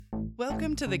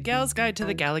Welcome to the Gals Guide to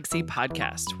the Galaxy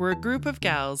podcast, where a group of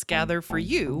gals gather for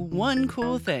you one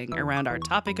cool thing around our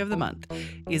topic of the month.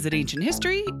 Is it ancient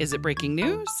history? Is it breaking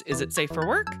news? Is it safe for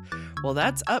work? Well,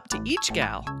 that's up to each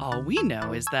gal. All we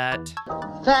know is that...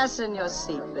 Fasten your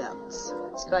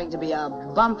seatbelts. It's going to be a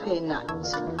bumpy night.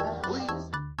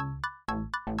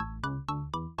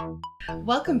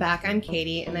 Welcome back. I'm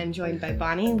Katie, and I'm joined by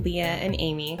Bonnie, Leah, and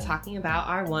Amy talking about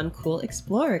our one cool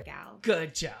explorer gal.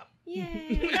 Good job.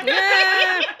 Yay!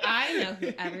 I know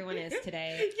who everyone is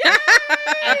today. Yay! At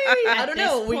I don't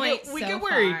know. We this get point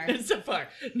worried so far.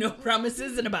 No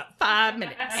promises in about 5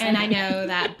 minutes. And I know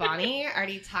that Bonnie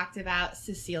already talked about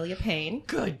Cecilia Payne.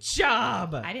 Good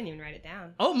job. I didn't even write it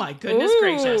down. Oh my goodness Ooh.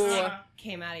 gracious. It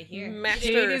came out of here. Master.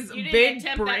 Katie's You didn't big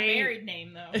attempt brain. that married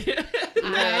name, though.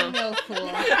 I'm no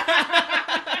fool.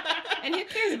 And who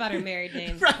cares about her married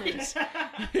name? Right.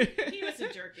 He was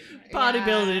a jerk.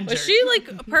 Bodybuilding Well, jerk. she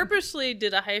purposely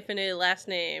did a hyphenated last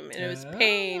name, and it was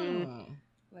Payne Oh.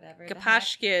 Whatever. the heck.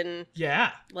 Kapashkin,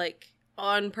 Yeah.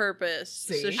 on purpose,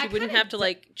 See? so she I wouldn't kinda have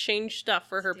to change stuff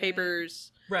for her do it.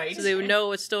 papers, Right. so they would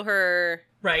know it's still her.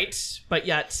 Right. But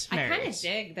yet I married. kind of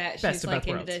dig that Best she's of both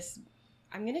into worlds. this.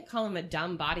 I'm gonna call him a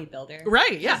dumb bodybuilder.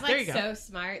 Right. Yeah. She's there you go. so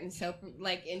smart and so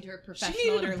into her needed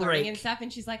professional and a her break. learning and stuff.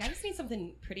 And she's like, I just need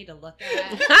something pretty to look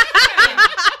at.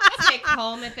 Take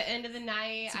home at the end of the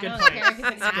night. It's a I good don't point. care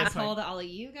because it's It's a an good asshole point. to all of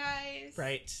you guys.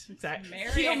 Right. Exactly.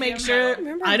 Marry He'll him, make no sure matter.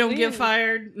 Remember I don't get Liam.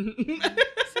 fired.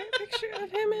 Is there a picture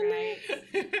of him in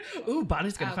there? Ooh,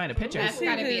 Bonnie's gonna find a picture. That's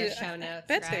got to be a show notes,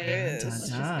 Bet right? there is. Let's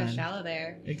just Dun-dun. go shallow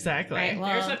there. Exactly. Right, well-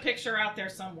 There's a picture out there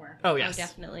somewhere. Oh Oh, yes.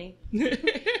 definitely.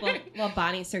 Well,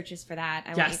 Bonnie searches for that. I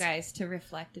want Yes. you guys to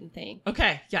reflect and think.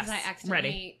 Okay. Yes. Because I Ready.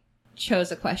 accidentally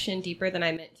chose a question deeper than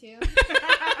I meant to.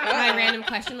 My random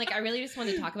question. I really just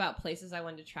wanted to talk about places I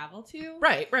wanted to travel to.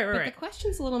 Right. But the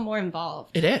question's a little more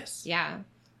involved. It is. Yeah.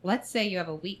 Let's say you have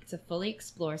a week to fully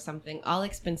explore something, all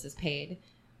expenses paid.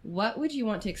 What would you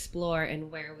want to explore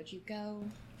and where would you go?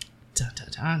 Dun, dun,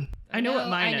 dun. I know what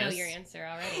mine is. I know your answer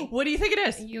already. What do you think it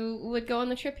is? You would go on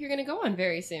the trip you're going to go on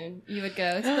very soon. You would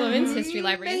go to the Women's History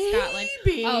Library in Scotland.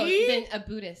 Maybe. Oh, then a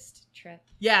Buddhist trip.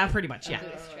 Yeah, pretty much. A Yeah.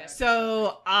 Buddhist trip.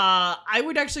 So I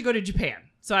would actually go to Japan.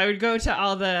 So I would go to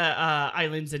all the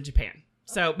islands in Japan.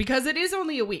 So because it is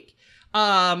only a week.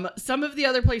 Some of the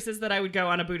other places that I would go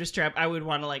on a Buddhist trip, I would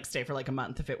want to stay for a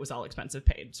month if it was all expensive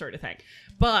paid sort of thing.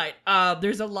 But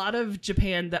there's a lot of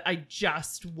Japan that I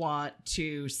just want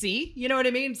to see. You know what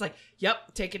I mean? It's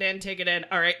yep, take it in.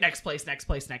 All right, next place.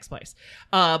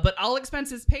 But all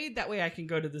expenses paid. That way I can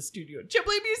go to the Studio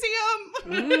Ghibli Museum.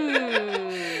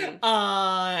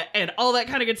 And all that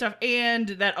kind of good stuff. And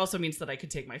that also means that I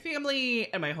could take my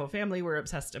family, and my whole family were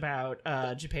obsessed about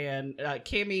Japan.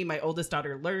 Cami, my oldest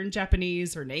daughter, learned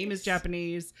Japanese. Her name is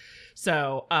Japanese.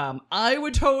 So I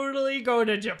would totally go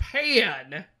to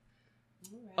Japan.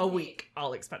 A week,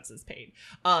 all expenses paid.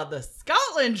 The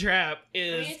Scotland trip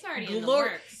is it's already in the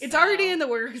works. It's so- already in the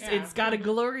works. Yeah. It's got a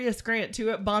glorious grant to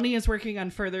it. Bonnie is working on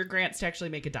further grants to actually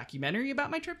make a documentary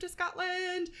about my trip to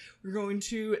Scotland. We're going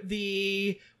to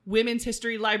the Women's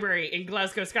History Library in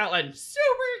Glasgow, Scotland.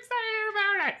 Super excited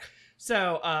about it.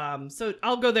 So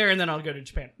I'll go there and then I'll go to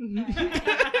Japan.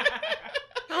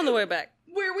 On the way back.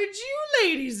 Where would you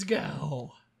ladies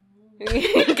go?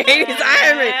 Katie's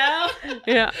eyeing me.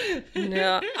 Yeah.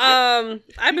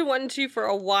 I've been wanting to for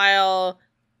a while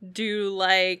do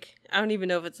I don't even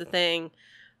know if it's a thing,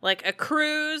 a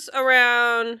cruise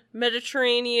around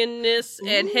Mediterraneanness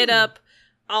and hit up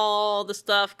all the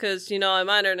stuff because I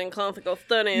minored in classical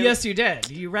studies. Yes, you did.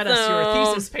 You read us your So,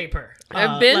 thesis paper.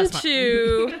 I've been last month.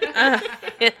 to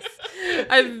yes,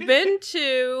 I've been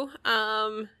to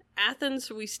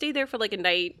Athens. We stayed there for a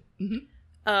night. Mhm.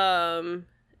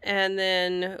 And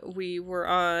then we were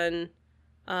on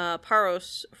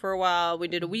Paros for a while. We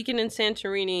did a weekend in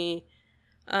Santorini.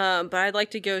 But I'd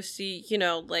like to go see,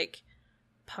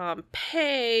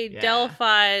 Pompeii, Yeah.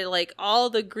 Delphi, all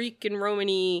the Greek and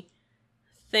Romany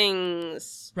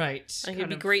things. Right. It'd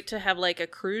be great to have a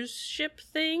cruise ship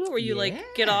thing where you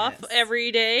get off Yes.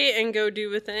 every day and go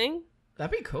do a thing.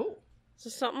 That'd be cool. So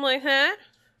something like that.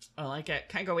 I like it.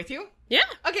 Can I go with you? Yeah.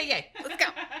 Okay, yay. Let's go.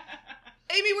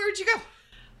 Amy, where would you go?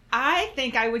 I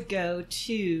think I would go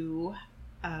to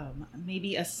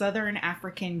maybe a southern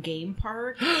African game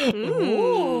park.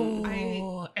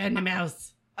 Ooh. And the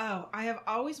mouse. Oh, I have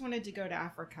always wanted to go to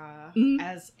Africa Mhm.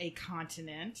 as a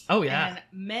continent. Oh, yeah. And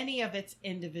many of its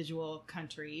individual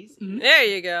countries. There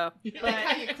you go. I like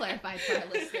how you clarified for our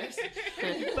listeners.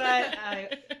 But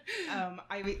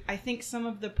I think some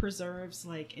of the preserves,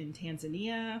 in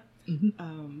Tanzania,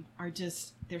 are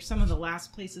just, they're some of the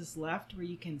last places left where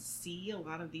you can see a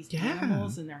lot of these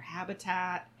animals and their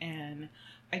habitat. And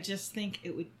I just think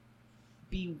it would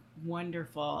be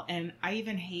wonderful. And I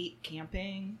even hate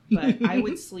camping, but I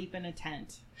would sleep in a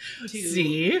tent too.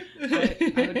 See?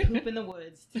 I would poop in the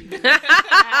woods to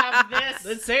have this.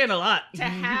 That's saying a lot. To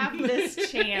have this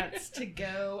chance to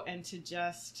go and to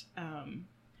just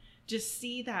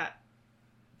see that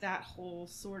whole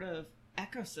sort of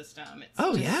ecosystem.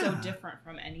 It's just so different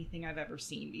from anything I've ever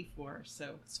seen before.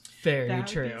 So It's very that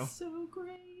true. would be so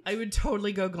great. I would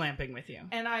totally go glamping with you.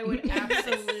 And I would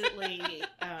absolutely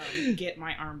get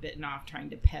my arm bitten off trying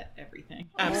to pet everything.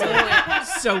 Absolutely.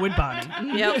 So would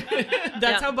Bonnie. Yep.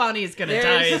 That's how Bonnie is going to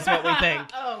die, is what we think.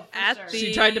 Oh, for At sure. the-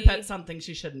 She tried to pet something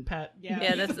she shouldn't pet.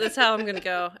 Yeah. that's how I'm gonna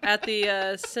go. At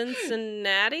the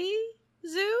Cincinnati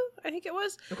Zoo, I think it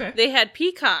was. Okay. They had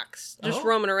peacocks just Oh.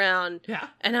 roaming around, Yeah.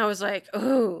 and I was like,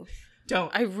 "Oh,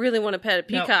 Don't. I really want to pet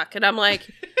a No. peacock." And I'm like,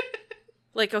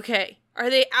 okay, are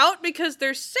they out because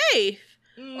they're safe,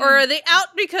 Mm. or are they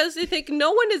out because they think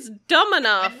no one is dumb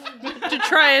enough to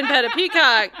try and pet a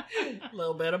peacock? A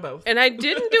little bit of both. And I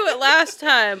didn't do it last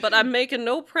time, but I'm making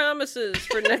no promises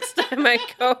for next time I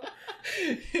go.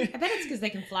 I bet it's because they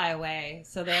can fly away.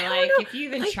 So they're I like, don't know. if you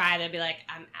even Like- try, they'll be like,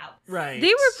 I'm out. Right. They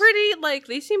were pretty,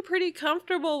 they seemed pretty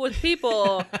comfortable with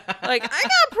people. I got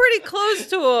pretty close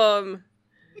to them.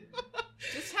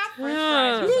 Just have french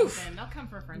fries or something. They'll come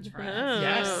for french fries.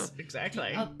 Yes,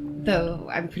 exactly. Though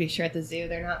I'm pretty sure at the zoo,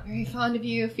 they're not very fond of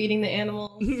you feeding the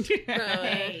animals.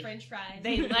 Hey, French fries.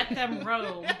 they let them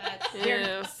roam.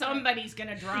 Yeah. Somebody's going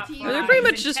to drop They're fries They're pretty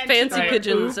much just fancy intentionally.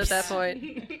 pigeons at that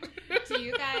point. Do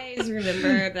you guys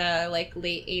remember the late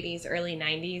 80s, early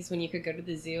 90s when you could go to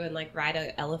the zoo and ride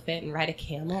an elephant and ride a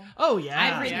camel? Oh,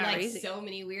 yeah. I've ridden Crazy. so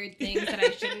many weird things that I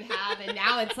shouldn't have, and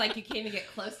now it's like you can't even get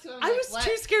close to them. I was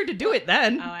too scared to do it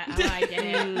then. Oh, I get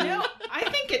it. No, I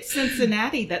think it's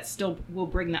Cincinnati that still will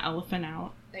bring the elephant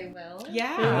out. They will.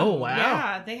 Yeah. Oh, wow.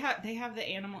 Yeah, they have the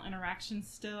animal interaction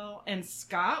still. And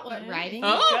Scotland, riding? You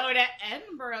Oh. go to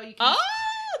Edinburgh. You can, Oh,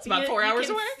 it's about 4 hours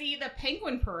you away. can see the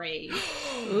penguin parade.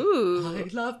 Ooh. I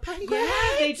love penguins.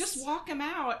 Yeah, they just walk them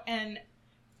out, and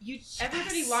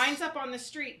everybody lines up on the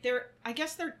street. I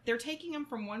guess they're taking them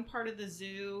from one part of the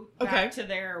zoo back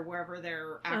to wherever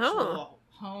their actual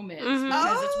home is, Mhm.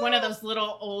 because it's one of those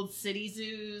little old city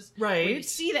zoos where you Right.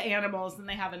 see the animals, and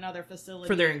they have another facility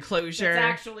For their enclosure. that's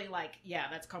actually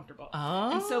that's comfortable.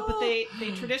 Oh. And so, but they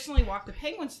traditionally walk the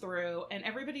penguins through, and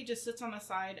everybody just sits on the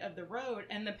side of the road,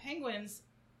 and the penguins,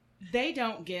 they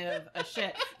don't give a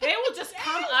shit. They will just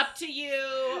come up to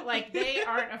you, like they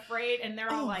aren't afraid, and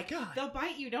they're all Oh my like, God. they'll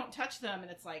bite you, don't touch them, and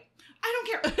it's like, I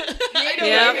don't care.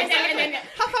 Yeah. And then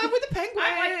High five with a penguin.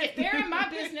 I'm like, if they're in my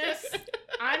business,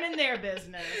 I'm in their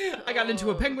business. I got into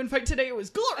a penguin fight today. It was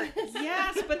glorious.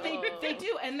 Yes, but they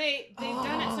do, and they've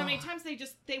done it so many times.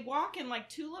 They walk in like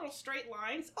two little straight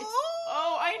lines.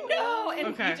 Oh, I know. And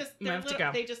Okay, you just I'm gonna have to little,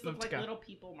 go. they just I'm look gonna like have to go. little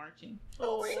people marching.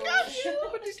 Oh my gosh.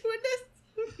 Nobody's doing this.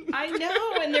 I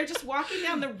know, and they're just walking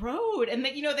down the road, and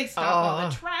they stop all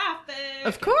the traffic.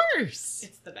 Of course.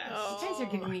 It's the best. Oh. You guys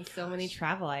are giving me so many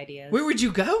travel ideas. Where would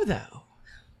you go, though?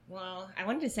 Well, I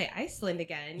wanted to say Iceland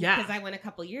again Yeah. because I went a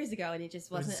couple years ago and it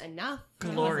just wasn't enough.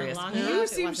 Glorious. It wasn't long You enough. It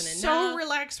seemed wasn't so enough.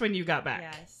 relaxed when you got back.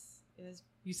 Yes, it was.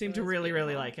 You seemed It to was really,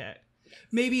 really beautiful. like it.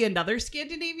 Maybe another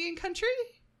Scandinavian country?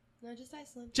 No, just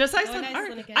Iceland. Just Going Iceland? to All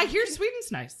right. again. I hear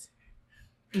Sweden's nice.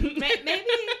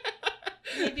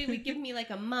 Maybe we give me like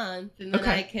a month and then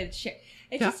Okay. I could share.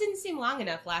 It Yeah. just didn't seem long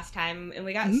enough last time, and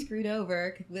we got Mhm. screwed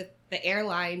over with the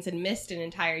airlines and missed an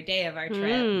entire day of our trip.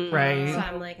 Mm. Right. So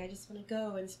I'm like, I just want to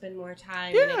go and spend more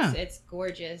time. Yeah. And it's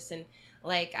gorgeous, and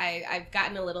like I've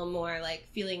gotten a little more like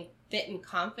feeling fit and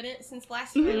confident since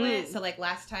last time I went. So like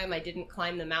last time I didn't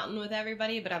climb the mountain with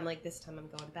everybody, but I'm like, this time I'm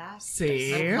going back.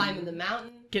 See? I'm climbing the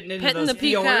mountain. Getting into Petting those the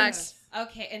peacocks. fjords.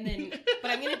 Okay, and then,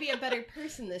 but I'm going to be a better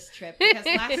person this trip because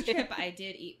last trip I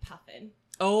did eat puffin.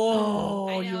 Oh,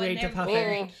 I know, you and ate the they're puffin.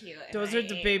 very cute. and Those I are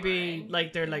the ate baby, one.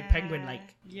 like, they're like Yeah.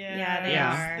 penguin-like. Yeah, they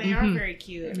Yeah. are. They are Mhm. very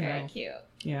cute. They're very Yeah. cute.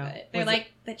 Yeah. But they're Was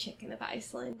like the chicken of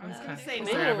Iceland. I was though. going to say,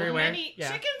 They're everywhere. many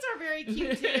Yeah. chickens are very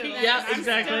cute too. Yeah, I'm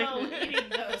exactly. still eating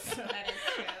those. That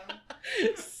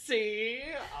is true. See?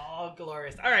 Oh,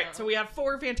 glorious. All right, so we have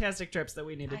 4 fantastic trips that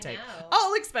we need to I take. know.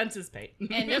 All expenses paid.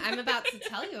 And I'm about to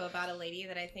tell you about a lady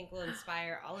that I think will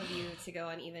inspire all of you to go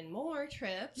on even more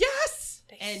trips. Yes!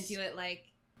 And do it like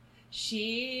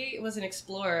she was an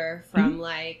explorer from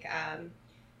like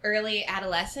early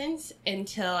adolescence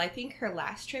until I think her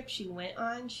last trip she went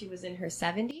on, she was in her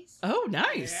 70s. Oh,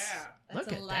 nice. Yeah. That's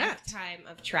Look a at that. lifetime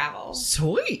of travel.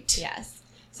 Sweet. Yes.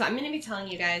 So I'm going to be telling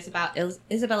you guys about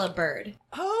Isabella Bird.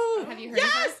 Oh, Have you heard of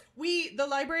her? The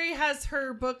library has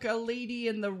her book, A Lady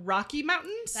in the Rocky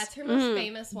Mountains. That's her most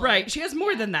famous one. Right. She has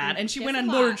more than that, and she went has on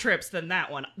a more lot. trips than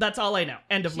that one. That's all I know.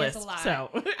 End of She has list. a lot. So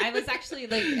I was actually,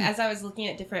 like, as I was looking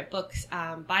at different books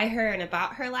by her and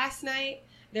about her last night,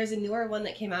 there's a newer one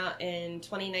that came out in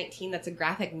 2019 that's a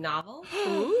graphic novel.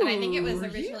 And I think it was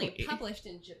originally really? published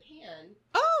in Japan.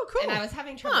 Oh, cool. And I was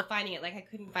having trouble finding it. Like, I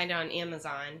couldn't find it on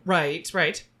Amazon. Right.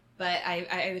 But I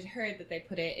had heard that they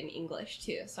put it in English,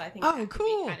 too. So I think Oh, that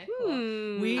cool. could be kind of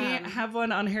cool. We have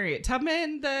one on Harriet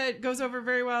Tubman that goes over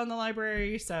very well in the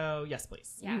library. So yes,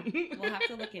 please. Yeah, we'll have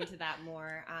to look into that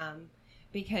more.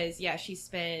 Because, she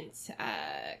spent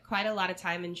quite a lot of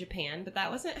time in Japan, but that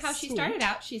wasn't how she started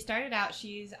out.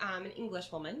 She's an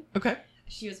English woman. Okay.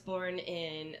 She was born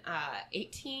in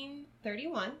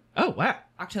 1831, Oh, wow.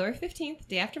 October 15th,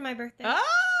 day after my birthday.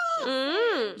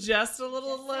 Oh, just a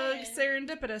little Just saying.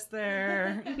 serendipitous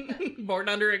there. Born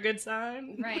under a good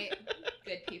sign. Right.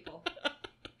 Good people.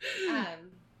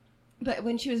 But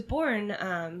when she was born,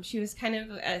 she was kind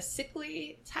of a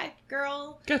sickly type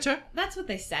girl. Gotcha. That's what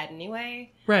they said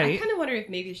anyway. Right. I kind of wonder if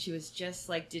maybe she was just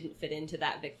like didn't fit into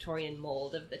that Victorian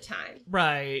mold of the time.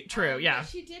 Right. True. Yeah. But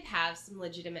she did have some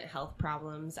legitimate health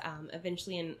problems.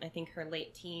 Eventually, in I think her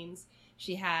late teens,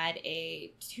 she had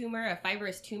a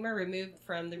fibrous tumor removed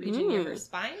from the region near her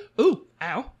spine. Ooh.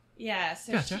 Ow. Yeah,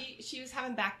 so Gotcha. she was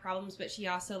having back problems, but she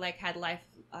also like had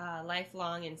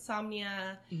lifelong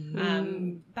insomnia,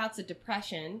 bouts of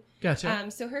depression. Gotcha.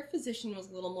 So her physician was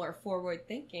a little more forward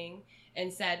thinking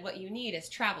and said, "What you need is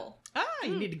travel.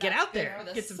 You need to get That's out there, good for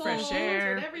the get some soul. fresh That's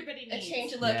air. What everybody A needs.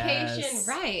 change of location, Yes.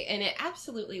 right?" And it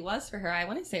absolutely was for her. I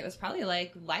want to say it was probably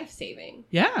like life saving.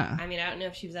 Yeah. I mean, I don't know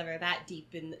if she was ever that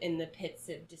deep in the pits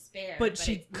of despair, But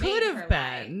she it's could made have her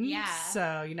been. life. Yeah.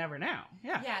 So you never know.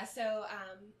 Yeah. Yeah, so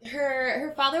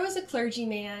her father was a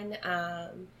clergyman.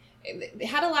 They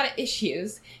had a lot of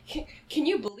issues. Can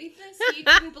you believe this? He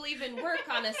didn't believe in work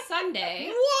on a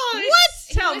Sunday. What?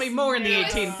 Tell me more in the He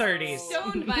was 1830s.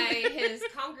 Stoned by his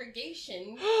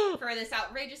congregation for this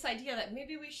outrageous idea that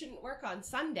maybe we shouldn't work on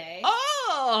Sunday.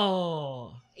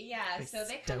 Oh. Yeah, They so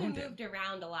they kind stoned of him. moved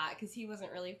around a lot because he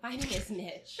wasn't really finding his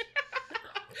niche.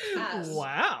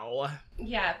 Wow.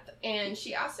 Yeah, and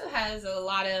she also has a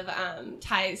lot of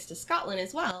ties to Scotland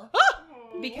as well.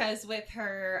 Because with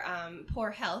her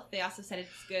poor health, they also said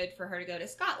it's good for her to go to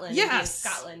Scotland. Yes. Be in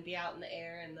Scotland, be out in the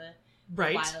air and the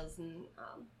Right. wilds and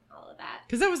all of that.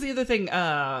 Because that was the other thing,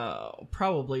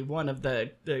 probably one of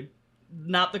the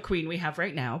not the queen we have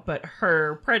right now, but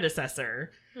her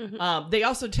predecessor. They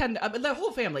also tend, the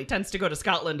whole family tends to go to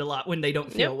Scotland a lot when they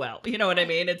don't feel well. You know what I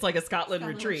mean? It's like a Scotland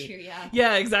retreat. Yeah.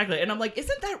 Yeah, exactly. And I'm like,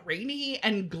 isn't that rainy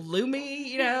and gloomy,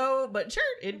 you know? But sure,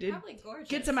 it Probably gorgeous.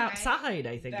 gets them right? outside,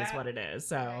 I think is That- what it is.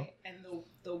 So, Right. And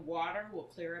the water will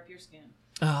clear up your skin.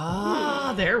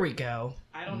 there we go.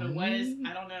 I don't know what is.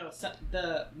 I don't know.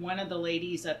 So one of the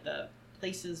ladies at the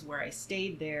places where I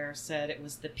stayed there said it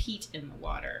was the peat in the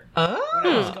water. When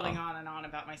I was Oh, going on and on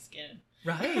about my skin.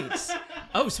 right.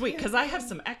 Oh, sweet. Because I have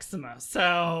some eczema,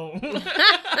 so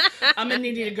I'm gonna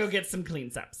need you to go get some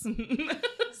clean ups.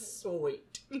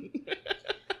 Sweet.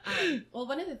 Well,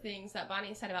 one of the things that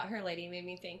Bonnie said about her lady made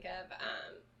me think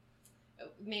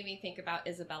about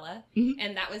Isabella,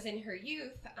 and that was in her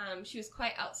youth. She was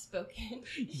quite outspoken.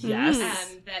 Yes.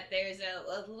 That there's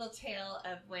a little tale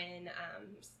of when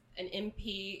an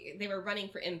MP, they were running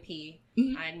for MP.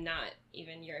 I'm not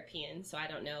even European, so I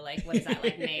don't know, like, what is that,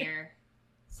 like mayor,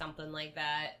 something like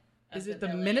that. Is of it the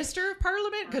village. minister of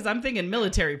parliament? Because I'm thinking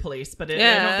military police, but Yeah,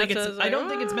 I don't think that's what I it's. was I like, don't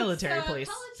think it's oh. military So police.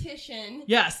 a politician.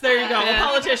 Yes, there you go. A Yeah.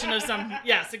 politician of some.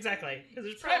 Yes, exactly. Because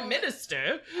there's prime So,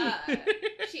 minister.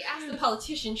 She asked the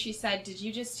politician, she said, "Did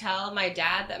you just tell my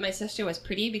dad that my sister was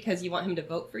pretty because you want him to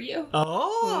vote for you?"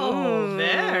 Oh, Ooh.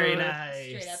 very nice.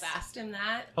 Straight up asked him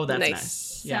that. Oh, that's Nice.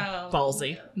 nice. Yeah, So,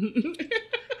 ballsy.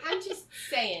 I'm just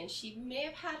saying, she may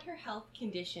have had her health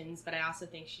conditions, but I also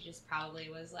think she just probably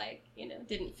was like,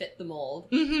 didn't fit the mold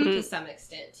to some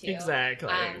extent, too. Exactly.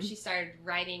 She started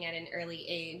writing at an early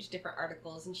age, different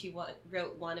articles, and she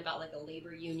wrote one about like a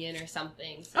labor union or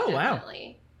something. So Oh, wow.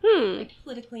 definitely, Hmm. like,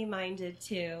 politically minded,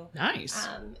 too. Nice.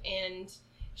 And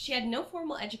she had no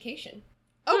formal education.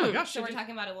 Oh my gosh. So I we're did-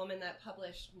 talking about a woman that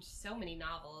published so many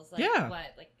novels. Like, Yeah.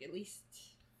 like at least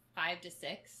 5 to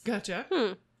 6? Gotcha.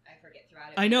 I forget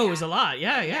throughout it. I know but it was a lot.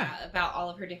 Yeah. About all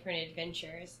of her different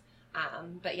adventures.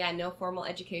 But yeah, no formal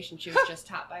education. She was just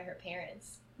taught by her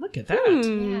parents. Look at that.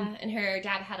 Hmm. Yeah, and her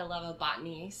dad had a love of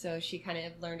botany, so she kind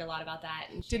of learned a lot about that.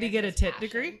 And Did he shared get a his tit passion.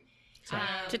 degree?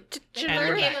 So. They And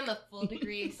we're gave back. him a full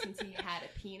degree since he had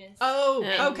a penis. Oh,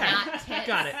 Yeah. okay. Not tits.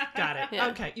 Got it. Yeah.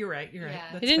 Okay, you're right. You're right. Yeah.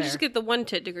 That's He didn't fair. just get the one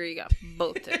tit degree, he got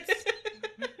both tits.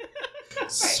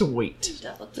 Sweet.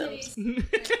 Double titties.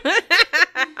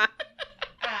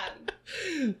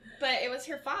 But it was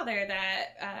her father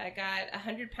that got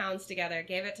 100 pounds together,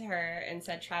 gave it to her, and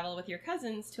said, travel with your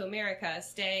cousins to America,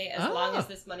 stay as long as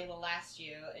this money will last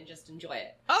you, and just enjoy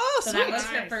it. Oh, So sweet. that was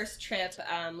her Nice. first trip,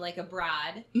 like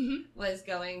abroad, Mhm. was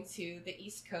going to the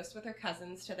East Coast with her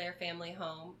cousins to their family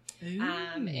home. Ooh.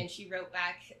 And she wrote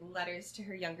back letters to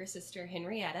her younger sister,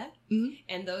 Henrietta, Mhm.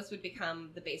 and those would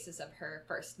become the basis of her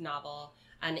first novel,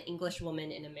 An English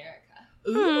Woman in America.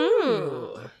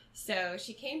 Ooh. So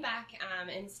she came back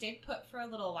and stayed put for a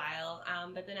little while,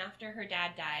 but then after her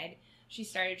dad died, she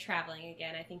started traveling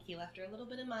again. I think he left her a little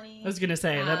bit of money. I was gonna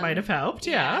say that might have helped,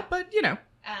 yeah, yeah. but you know.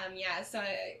 So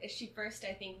she first,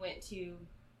 I think, went to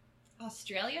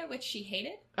Australia, which she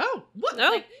hated. Oh, what?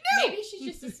 Oh. Like, maybe she's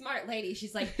just a smart lady.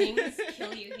 She's like, things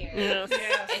kill you here. Yeah.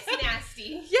 Yes. It's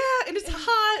nasty. Yeah, and it's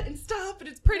hot and stuff, and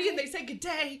it's pretty, and they say good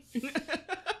day.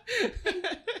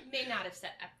 May not have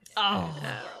set up Oh. this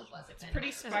world was it?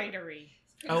 Pretty spidery.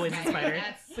 Oh, is it spider?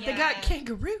 That's- But they got yeah.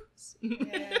 kangaroos.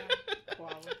 Yeah.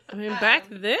 Koalas. I mean, back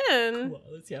then,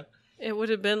 Koalas, yeah. it would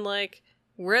have been like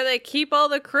where they keep all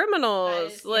the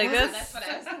criminals. Like yeah, that's what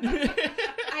I was thinking.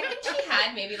 I think she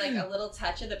had maybe like a little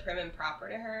touch of the prim and proper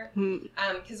to her. Hmm.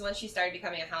 Because when she started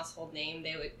becoming a household name,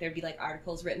 there'd be like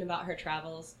articles written about her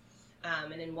travels.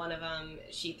 And in one of them,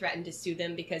 she threatened to sue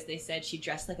them because they said she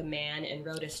dressed like a man and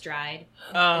rode astride.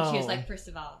 Oh. And she was like, first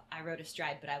of all, I rode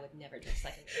astride, but I would never dress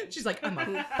like a man. She's like, I'm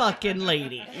a fucking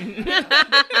lady.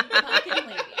 Fucking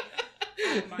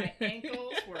lady. My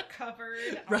ankles were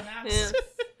covered Right. on that Yeah. horse.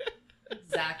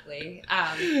 Exactly.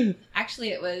 Actually,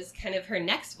 it was kind of her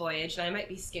next voyage, and I might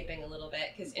be skipping a little bit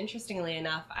because, interestingly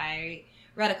enough, I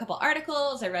read a couple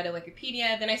articles, I read a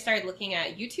Wikipedia, then I started looking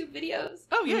at YouTube videos.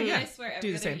 Oh, yeah, And yeah. I swear, Do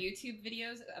every the other same. YouTube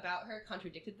videos about her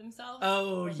contradicted themselves.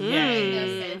 Oh, Made yay. no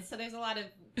Mm. sense. So there's a lot of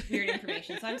weird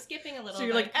information. So I'm skipping a little. So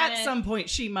you're but like, I'm at kinda- some point,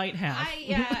 she might have.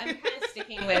 I'm kind of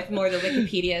sticking with more the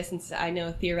Wikipedia since I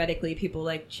know theoretically people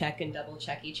like check and double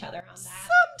check each other on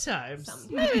that. Sometimes.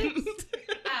 Sometimes.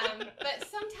 But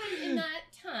sometime in that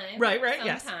time, Right,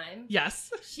 yes. sometime,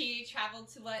 Yes. she traveled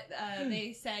to what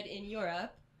they said in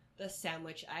Europe, the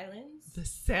Sandwich Islands, The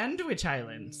Sandwich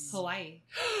Islands. Hawaii.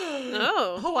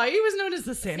 Oh. Hawaii was known as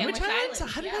the Sandwich, Sandwich Islands?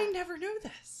 Islands, How did yeah. I never know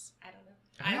this? I don't know.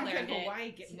 How I could learned Hawaii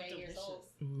it get today more years delicious? old.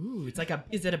 Ooh, it's like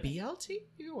is it a BLT?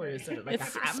 Or is it like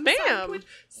It's a ham spam. sandwich?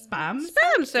 Spam?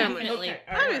 Spam sandwich. Definitely. Okay,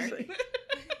 all right. Obviously.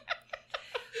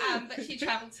 But she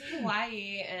traveled to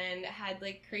Hawaii and had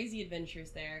like crazy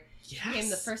adventures there. Yes. She became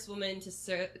the first woman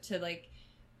to like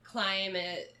climb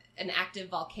an active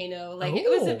volcano. Like it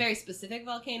was Oh. a very specific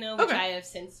volcano, which Okay. I have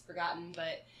since forgotten.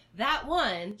 But that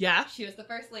one, Yeah. she was the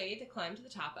first lady to climb to the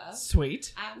top of.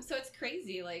 Sweet. So it's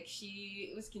crazy. Like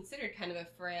she was considered kind of a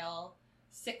frail,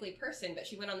 sickly person, but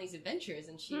she went on these adventures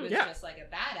and she was Yeah. just like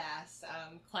a badass,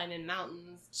 climbing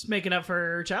mountains. Just making up for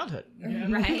her childhood.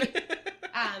 Right.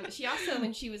 She also,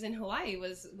 when she was in Hawaii,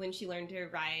 was when she learned to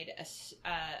ride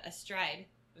a stride.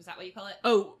 Was that what you call it?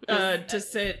 Oh, Yes. to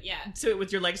sit Yeah. sit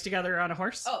with your legs together on a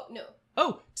horse? Oh no,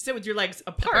 Oh, to sit with your legs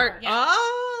apart. Apart, yeah.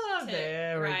 Ah, To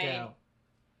there we ride. go.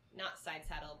 not side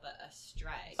saddle, but a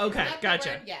stride. Okay, Is that the gotcha.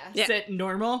 word? Yeah. Yeah. Sit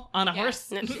normal on a Yeah.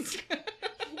 horse.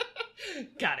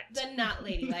 Got it. The not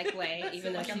ladylike way,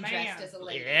 even though like a she dressed man. as a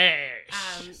lady.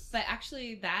 Yes. But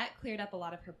actually, that cleared up a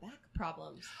lot of her back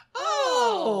problems.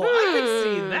 Oh, I could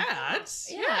see Hmm. that.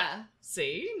 Yeah.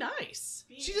 See, nice.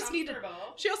 Being She just needed.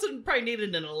 comfortable. She also probably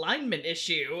needed an alignment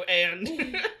issue, and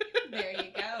There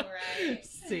you go. Right.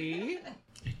 see,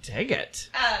 I dig it.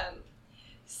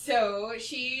 So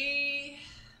she.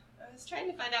 I was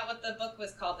trying to find out what the book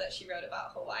was called that she wrote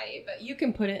about Hawaii, but you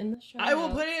can put it in the show. I will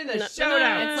notes. put it in the No, show no,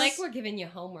 no, notes. It's like we're giving you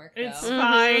homework. Though. It's Mhm.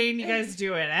 fine. You guys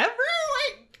do it every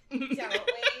week. Don't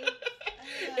we?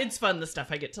 It's fun, the stuff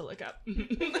I get to look up.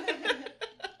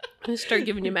 I start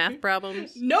giving you math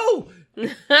problems. No!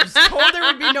 I was told there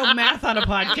would be no math on a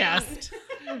podcast.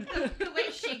 The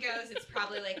way she goes, it's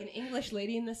probably like an English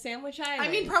lady in the Sandwich Islands. I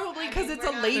mean, probably because it's we're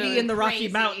a not lady going in the Rocky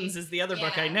crazy. Mountains is the other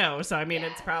book I Yeah. know. So, I mean,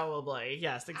 it's Yeah. probably,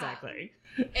 yes, exactly.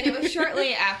 And it was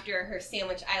shortly after her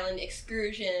Sandwich Island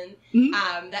excursion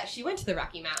Mhm. that she went to the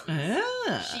Rocky Mountains.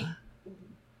 She Ah,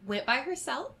 went by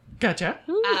herself, gotcha.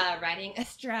 riding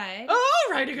astride, Oh,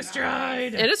 riding a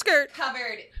stride. In a skirt.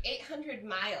 covered 800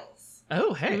 miles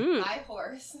Oh, hey, Mm. by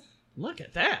horse. look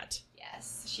at that.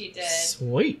 Yes, she did.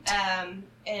 Sweet.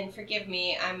 And forgive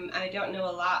me, I don't know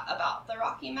a lot about the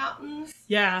Rocky Mountains,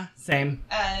 Yeah, same.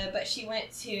 but she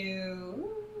went to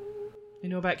I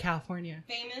know about California.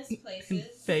 famous places.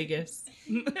 Vegas.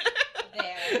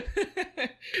 There.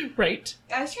 Right.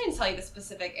 I was trying to tell you the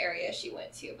specific area she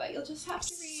went to, but you'll just have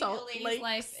to read Salt A Lady's Lake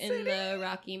Life City. in the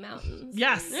Rocky Mountains.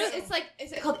 Yes. It's like,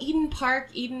 is it called Eden Park?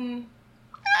 Eden.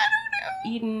 I don't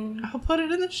know. Eden. I'll put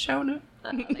it in the show notes.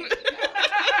 There you go.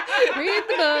 Read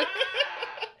the book.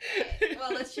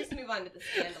 Well, let's just move on to the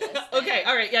scandalous. Okay,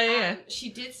 all right, yeah. She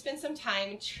did spend some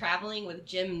time traveling with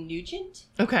Jim Nugent,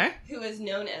 Okay. who is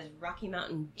known as Rocky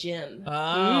Mountain Jim.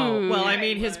 Oh, well, I Yeah,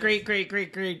 mean, he his was.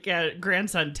 great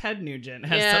grandson Ted Nugent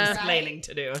has Yeah. some splaining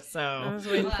to do. I So was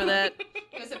waiting for that.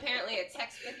 He was apparently a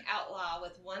textbook outlaw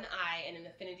with one eye and an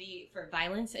affinity for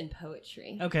violence and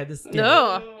poetry. okay, this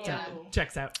No. Yeah.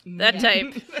 checks out. That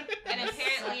type. And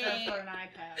apparently, For an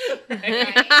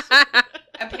iPad. right?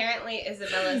 Apparently,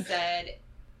 Isabella said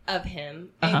of him,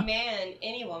 Uh-huh. a man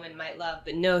any woman might love,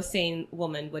 but no sane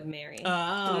woman would marry.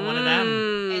 Oh, one of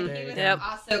them. And There he you was go. Yep.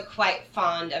 also quite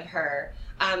fond of her.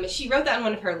 She wrote that in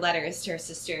one of her letters to her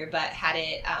sister, but had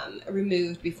it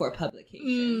removed before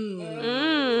publication.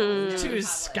 Mm. Too Published,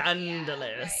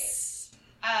 scandalous.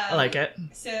 yeah, right. I like it.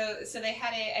 So they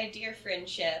had a dear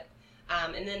friendship,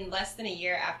 and then less than a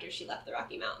year after she left the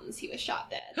Rocky Mountains, he was shot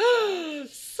dead.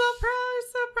 surprise!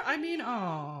 I mean,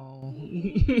 oh.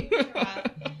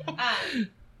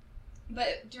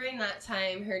 But during that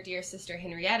time, her dear sister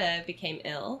Henrietta became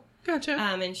ill, Gotcha.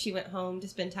 and she went home to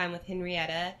spend time with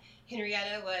Henrietta.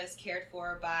 Henrietta was cared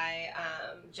for by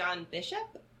John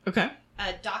Bishop, Okay.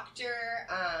 a doctor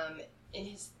in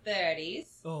his 30s.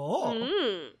 Oh.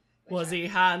 Mm. Was he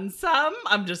handsome?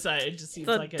 I'm just saying, it just seems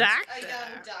The like it's... A doctor.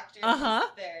 young doctor Uh-huh.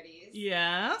 in his 30s.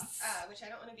 Yes. Which I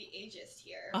don't want to be ageist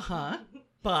here. Uh-huh.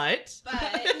 But...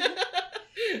 But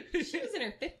she was in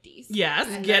her 50s. yes,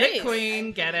 I'm get it, Nice. queen,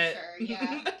 I'm get pretty it. sure,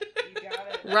 yeah. You got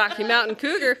it. Rocky Mountain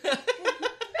Cougar. That's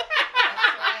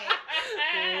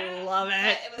right. Love But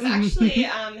it. it was actually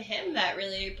him that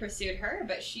really pursued her,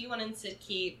 but she wanted to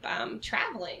keep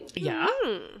traveling. Yeah.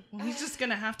 Mm. Well, he's just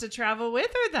gonna have to travel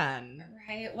with her then.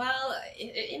 Right. Well,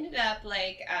 it ended up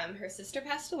like her sister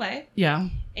passed away, Yeah.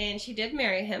 and she did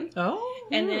marry him. Oh.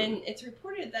 And then it's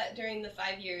reported that during the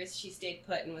 5 years she stayed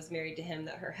put and was married to him,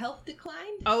 that her health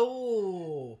declined.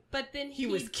 Oh. But then He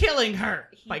was killing her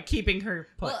by keeping her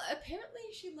put. Well, apparently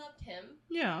she loved him,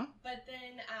 yeah. but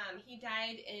then he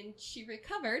died and she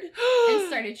recovered and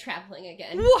started traveling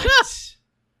again. What? Yes.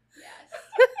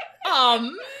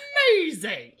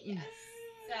 Amazing. Yes.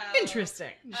 So,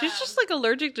 Interesting. She's just like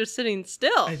allergic to sitting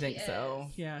still. I think She so.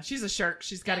 is. Yeah. She's a shark.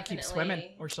 She's got to keep swimming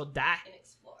Definitely. or she'll die. an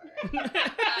explorer.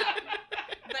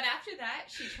 But after that,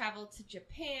 she traveled to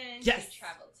Japan. Yes. She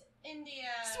traveled to India.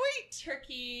 Sweet.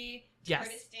 Turkey. Yes.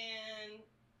 Kurdistan.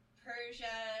 Persia.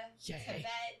 Yay.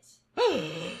 Tibet.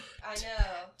 I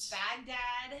know.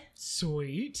 Baghdad.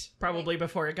 Sweet. Probably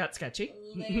before it got sketchy.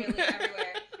 Literally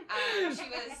everywhere. She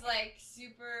was like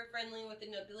super friendly with the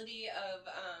nobility of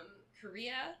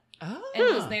Korea, Oh.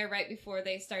 and was there right before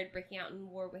they started breaking out in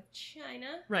war with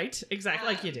China. Right. Exactly.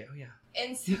 Like you do. Yeah.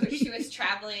 And so she was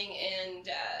traveling, and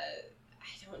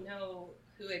I don't know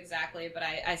who exactly, but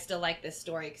I still like this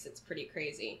story because it's pretty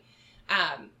crazy.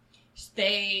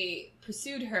 They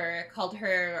pursued her, called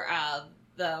her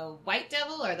the White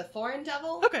Devil or the Foreign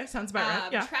Devil. Okay. Sounds about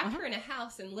right. Yeah. Trapped Uh-huh. her in a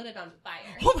house and lit it on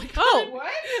fire. Oh my god. Oh.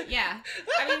 What? Yeah.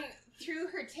 I mean, through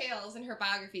her tales and her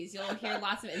biographies, you'll hear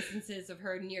lots of instances of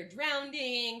her near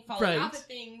drowning, falling Right. off of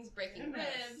things, breaking Goodness.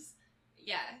 ribs.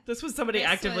 Yeah. This was somebody This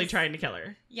actively was- trying to kill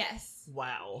her. Yes.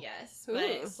 Wow. Yes. Ooh.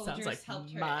 But Sounds soldiers like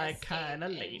helped her my escape, kinda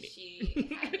and lady.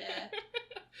 she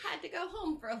had to go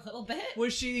home for a little bit.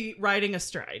 Was she riding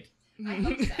astride? I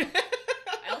hope so.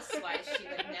 Elsewise, she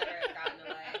would never have gotten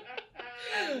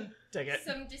away. Dig it.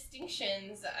 Some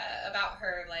distinctions about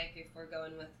her, like if we're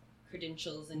going with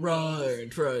credentials and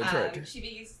names. Right.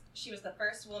 She was the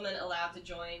first woman allowed to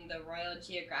join the Royal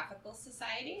Geographical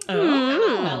Society.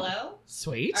 Oh. A fellow.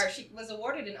 Sweet. Or she was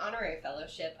awarded an honourary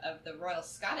fellowship of the Royal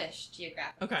Scottish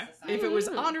Geographical Okay. Society. If it was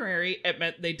honorary, it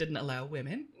meant they didn't allow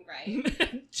women.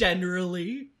 Right.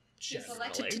 Generally. She was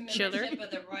elected to Chiller. membership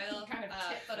of the Royal Kind of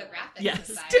tit Photographic Yes.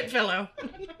 Society. Tit fellow.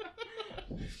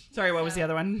 Sorry, what was the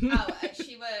other one?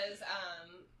 She was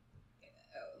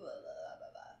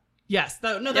Yes.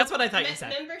 No, that's what I thought you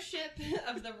said. membership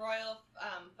of the Royal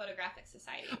Photographic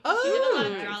Society. Oh. She did a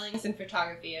lot of drawings and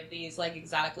photography of these like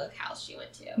exotic locales she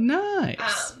went to.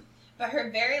 Nice. But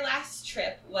her very last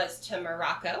trip was to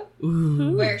Morocco,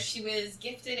 Ooh. where she was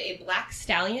gifted a black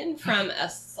stallion from a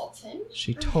sultan.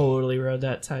 She totally rode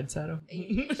that side saddle.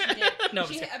 She did. No,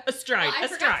 She- astride. I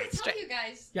forgot to tell Astride. you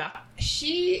guys. Yeah.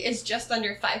 She is just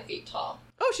under 5 feet tall.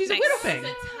 Oh, she's Nice. a widow She's thing.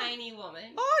 a tiny woman.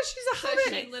 Oh, she's a So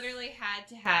hobbit. she literally had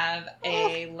to have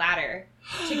a ladder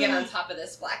to get on top of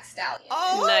this black stallion.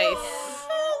 Oh,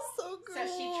 Nice. so good.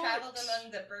 So she traveled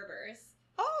among the Berbers.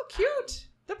 Oh, cute.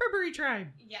 The Berberi tribe.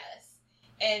 Yes.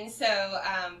 And so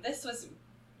this was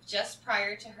just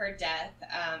prior to her death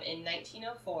in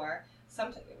 1904.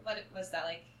 What was that,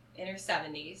 like in her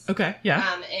 70s? Okay,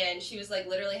 yeah. And she was like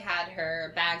literally had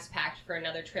her bags packed for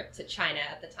another trip to China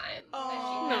at the time. that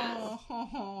she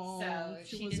passed.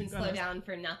 So she didn't slow down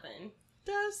for nothing.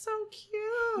 That's so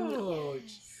cute.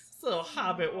 This little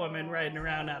hobbit woman riding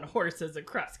around on horses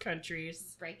across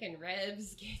countries. Breaking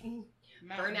ribs, getting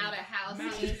burn out of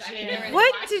houses. I mean, Jam. there was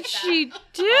What lots did of stuff. she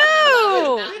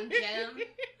Oh, do? Mountain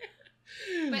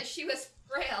Gem. But she was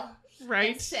frail and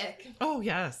Right? sick. Oh,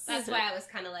 yes. That's why I was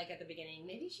kind of like at the beginning,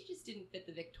 maybe she just didn't fit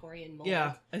the Victorian mold.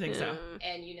 Yeah, I think so.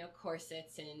 And,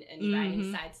 corsets and riding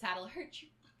Mhm. side saddle hurt your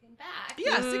fucking back.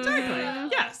 Yes, exactly.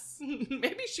 Mhm. Yes.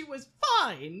 Maybe she was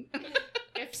fine.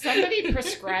 If somebody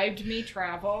prescribed me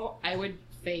travel, I would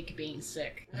fake being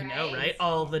sick. I know, right?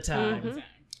 All the time. Mhm.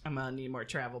 I'm gonna need more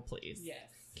travel, please. Yes.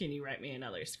 Can you write me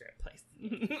another script, please?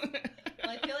 Well,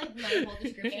 I feel like my whole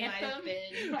description might have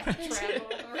been Travel.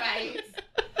 right.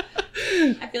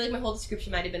 I feel like my whole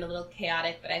description might have been a little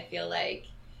chaotic, but I feel like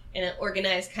in an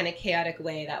organized kind of chaotic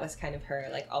way, that was kind of her,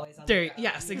 like always on There, the road.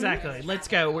 yes, exactly. Always Let's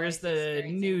traveling, go. Where's always the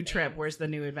experiencing new trip? things. Where's the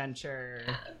new adventure?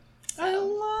 So, I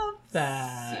love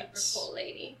that. super cool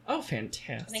lady. Oh, I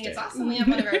fantastic. think it's awesome. We have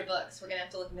one of our books. We're gonna have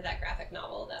to look into that graphic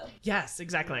novel though. Yes,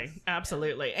 exactly.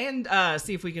 Absolutely. And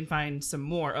see if we can find some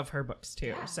more of her books too.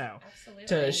 Yeah, So absolutely.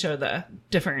 to show the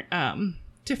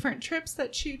different trips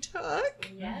that she took.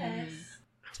 Yes.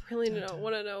 I really don't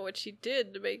want to know what she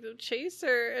did to make them chase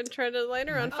her and try to light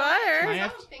her on Oh, fire. I I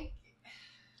have- don't think.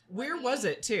 Where was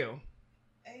it too?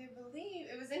 I believe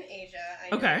it was in Asia.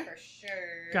 I Okay. know for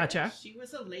sure. Gotcha. She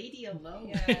was a lady alone.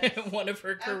 Yes. One of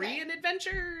her Korean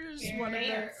adventures. One of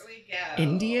Here her we go.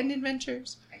 Indian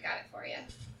adventures. I got it for you.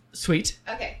 Sweet.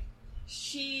 Okay.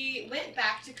 She went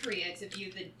back to Korea to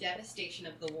view the devastation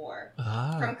of the war.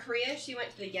 Ah. From Korea, she went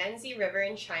to the Yangtze River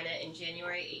in China in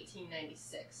January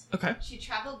 1896. Okay. She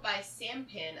traveled by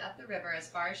sampan up the river as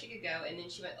far as she could go, and then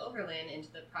she went overland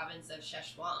into the province of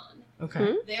Szechuan.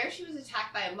 Okay. There, she was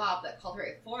attacked by a mob that called her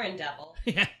a foreign devil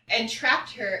Yeah. and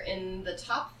trapped her in the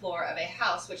top floor of a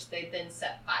house, which they then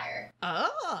set fire.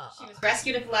 Oh. She was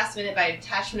rescued at the last minute by a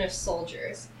detachment of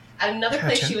soldiers. At another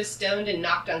place, Gotcha. she was stoned and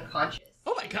knocked unconscious.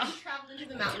 Oh my God. She traveled into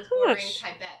the mountains bordering Gosh.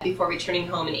 Tibet before returning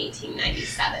home in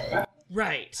 1897.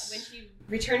 Right. When she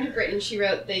returned to Britain, she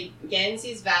wrote The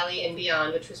Yangtze's Valley and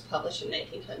Beyond, which was published in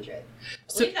 1900. I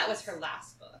So- believe that was her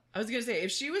last book. I was gonna say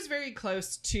if she was very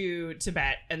close to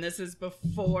Tibet, and this is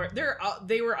before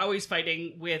they were always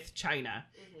fighting with China,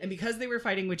 and because they were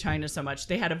fighting with China so much,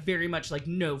 they had a very much like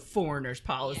no foreigners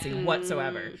policy Yeah.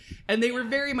 whatsoever, and they were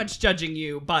very much judging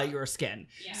you by your skin.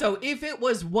 Yeah. So if it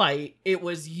was white, it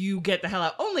was you get the hell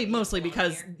out. Only mostly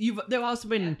because they've also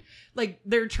been like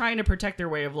they're trying to protect their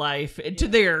way of life to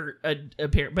their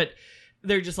appearance, but.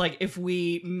 They're just like, if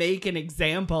we make an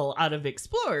example out of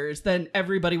explorers, then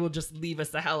everybody will just leave us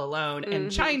the hell alone.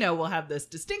 And China will have this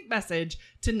distinct message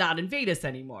to not invade us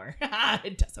anymore.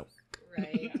 It doesn't work.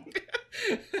 Right.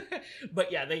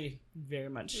 But yeah, they very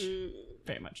much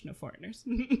no foreigners.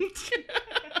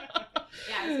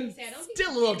 Yeah, I was gonna say, I don't think Still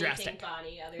a she little did anything, drastic.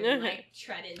 Bonnie, other than like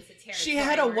tread into territory. She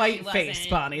had a where white she face, wasn't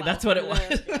Bonnie. That's what it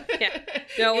was. Yeah.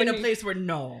 No, In when a you- place where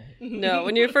no. No,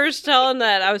 when you were first telling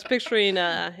that, I was picturing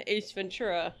Ace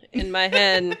Ventura in my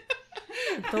head.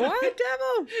 The White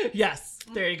Devil. Yes,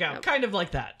 there you go. Kind of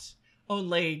like that.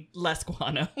 Only less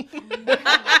guano.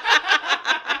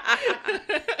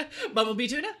 Bumblebee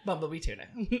tuna? Bumblebee tuna.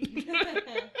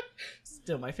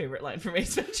 Still my favorite line from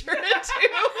Ace Ventura,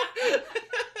 too.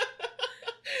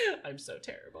 I'm so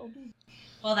terrible.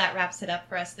 Well, that wraps it up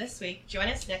for us this week. Join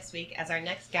us next week as our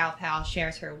next gal pal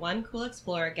shares her one cool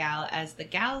explorer gal as the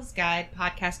Gal's Guide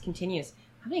podcast continues.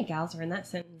 How many gals are in that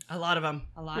sentence? A lot of them.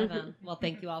 A lot of them. Well,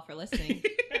 thank you all for listening.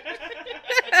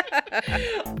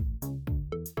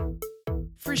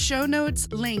 For show notes,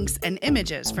 links, and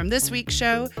images from this week's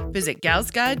show, visit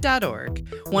galsguide.org.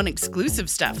 Want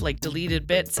exclusive stuff like deleted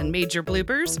bits and major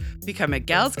bloopers? Become a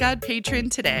Gals Guide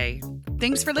patron today.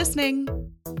 Thanks for listening.